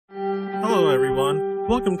Hello everyone,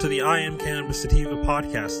 welcome to the I Am Cannabis Sativa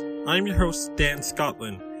podcast. I'm your host, Dan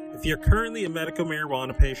Scotland. If you're currently a medical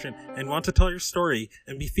marijuana patient and want to tell your story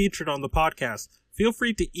and be featured on the podcast, feel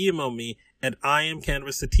free to email me at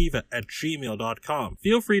iamcannabissativa@gmail.com.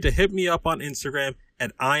 Feel free to hit me up on Instagram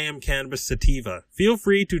at iamcannabissativa. Feel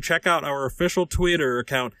free to check out our official Twitter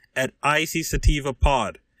account at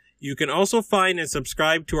ICSativaPod. You can also find and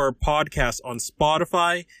subscribe to our podcast on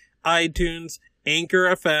Spotify, iTunes, Anchor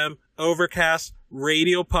FM, Overcast,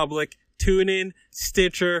 Radio Public, TuneIn,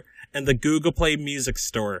 Stitcher, and the Google Play Music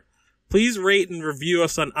Store. Please rate and review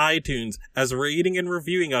us on iTunes, as rating and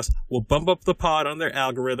reviewing us will bump up the pod on their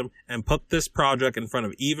algorithm and put this project in front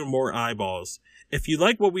of even more eyeballs. If you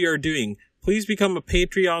like what we are doing, please become a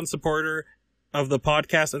Patreon supporter of the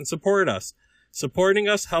podcast and support us. Supporting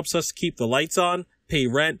us helps us keep the lights on, pay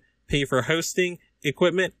rent, pay for hosting,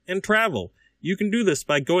 equipment, and travel. You can do this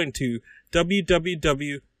by going to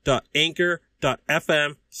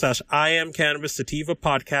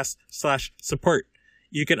www.anchor.fm/IamCannabisSativapodcast/support.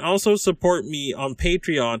 You can also support me on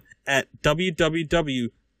Patreon at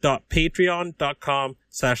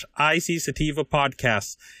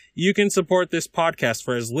www.patreon.com/ICSativapodcasts. You can support this podcast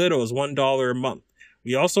for as little as $1 a month.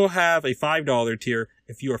 We also have a $5 tier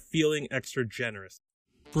if you are feeling extra generous.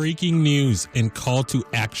 Breaking news and call to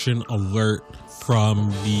action alert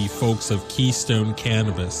from the folks of Keystone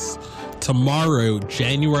Cannabis. Tomorrow,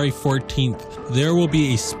 January 14th, there will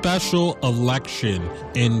be a special election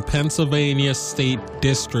in Pennsylvania State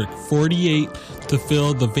District 48 to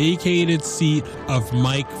fill the vacated seat of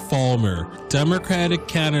Mike Falmer. Democratic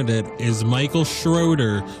candidate is Michael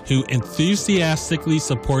Schroeder, who enthusiastically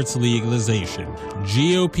supports legalization.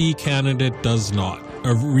 GOP candidate does not.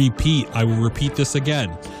 I will repeat this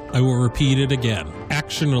again. I will repeat it again.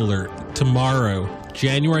 Action alert. Tomorrow,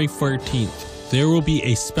 January 14th, there will be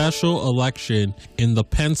a special election in the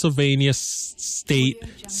Pennsylvania State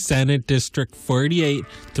Senate District 48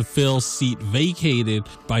 to fill seat vacated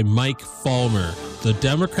by Mike Falmer. The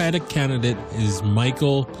Democratic candidate is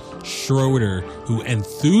Michael Schroeder, who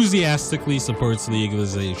enthusiastically supports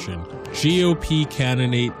legalization. GOP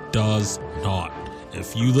candidate does not.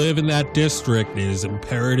 If you live in that district, it is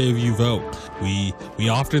imperative you vote. We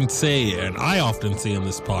often say, and I often say on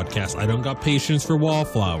this podcast, I don't got patience for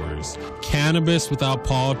wallflowers. Cannabis without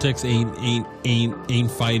politics ain't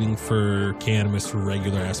fighting for cannabis for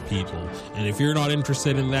regular ass people. And if you're not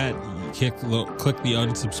interested in that, click the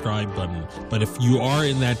unsubscribe button. But if you are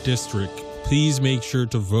in that district, please make sure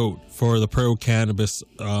to vote for the pro-cannabis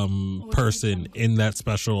person in that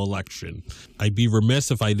special election. I'd be remiss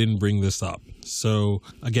if I didn't bring this up. So,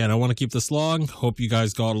 again, I want to keep this long. Hope you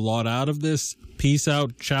guys got a lot out of this. Peace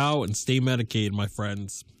out, ciao, and stay medicated, my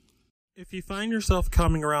friends. If you find yourself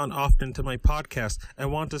coming around often to my podcast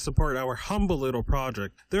and want to support our humble little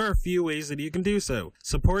project, there are a few ways that you can do so.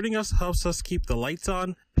 Supporting us helps us keep the lights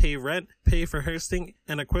on, pay rent, pay for hosting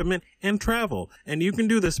and equipment, and travel. And you can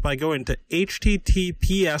do this by going to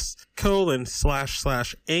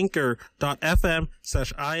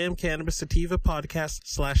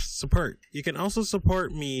https://anchor.fm/IamCannabisSativapodcast/support. You can also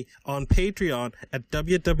support me on Patreon at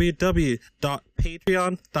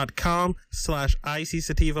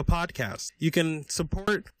www.patreon.com/ICSativapodcast. You can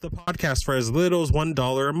support the podcast for as little as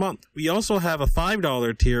 $1 a month. We also have a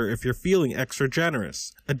 $5 tier if you're feeling extra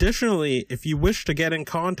generous. Additionally, if you wish to get in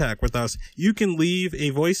contact with us, you can leave a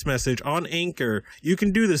voice message on Anchor. You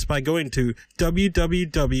can do this by going to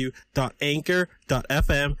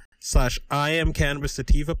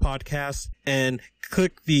www.anchor.fm/IamCannabisSativapodcast and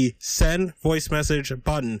click the send voice message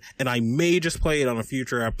button, and I may just play it on a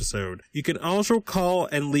future episode. You can also call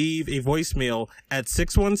and leave a voicemail at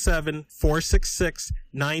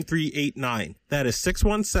 617-466-9389. That is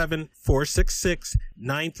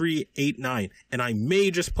 617-466-9389, and I may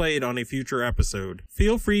just play it on a future episode.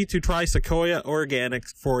 Feel free to try Sequoia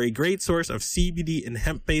Organics for a great source of CBD and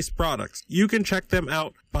hemp-based products. You can check them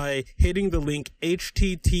out by hitting the link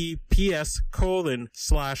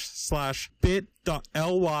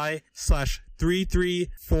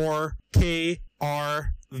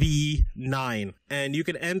https://bit.ly/334KRV9, and you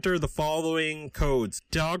can enter the following codes: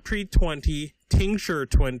 Dogtreat20, Tincture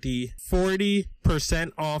 20,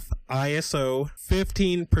 40% off ISO,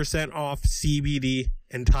 15% off CBD,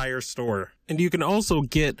 entire store. And you can also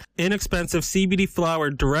get inexpensive CBD flower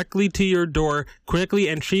directly to your door quickly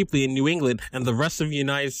and cheaply in New England and the rest of the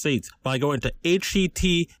United States by going to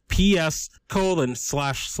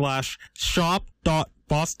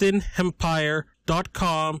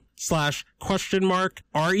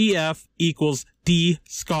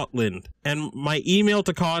Scotland. And my email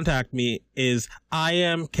to contact me is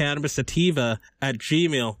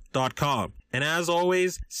iamcannabissativa@gmail.com. And as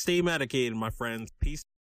always, stay medicated, my friends. Peace.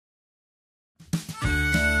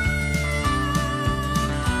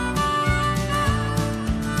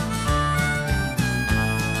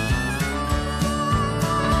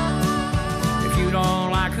 If you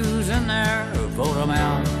don't like who's in there, vote them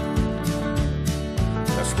out.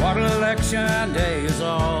 That's what election day is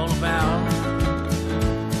all about.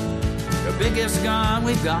 The biggest gun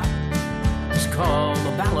we've got is called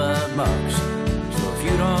the ballot box. So if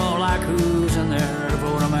you don't like who's in there,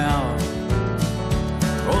 vote them out.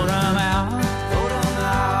 Vote them out. Vote them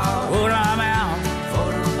out. Vote them out.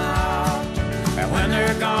 Vote them out. And when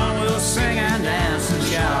they're gone, we'll sing and dance and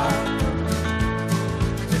shout.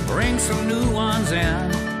 Then bring some new ones in,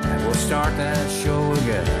 and we'll start that show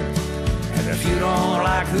again. And if you don't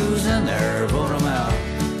like who's in there, vote them out.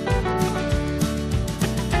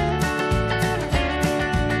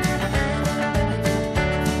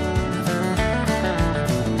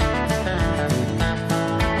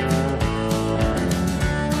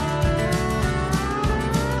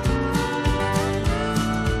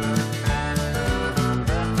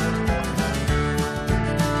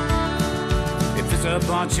 A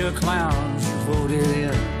bunch of clowns you voted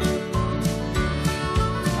in.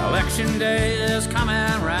 Election day is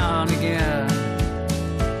coming round again.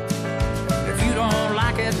 If you don't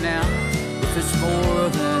like it now, if it's more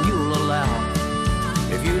than you'll allow,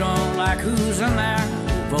 if you don't like who's in there,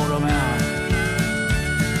 vote them out.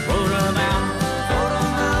 Vote them out. Vote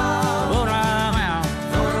them out. Vote them out.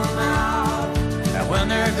 Vote them out. And when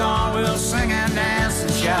they're gone, we'll sing and dance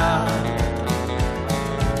and shout.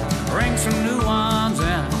 Bring some new ones in,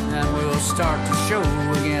 and we'll start the show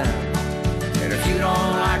again. And if you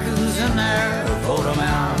don't like who's in there, vote them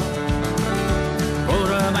out. Vote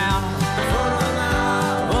them out. Vote them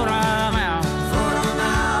out. Vote them out. Vote them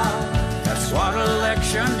out. That's what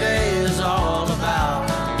election day is all about.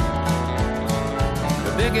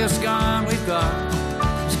 The biggest gun we've got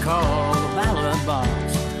is called the ballot box.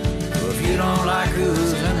 So if you don't like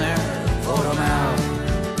who's in there, vote them out.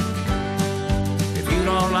 If you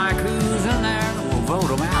don't like who's in there, we'll vote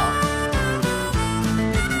them out.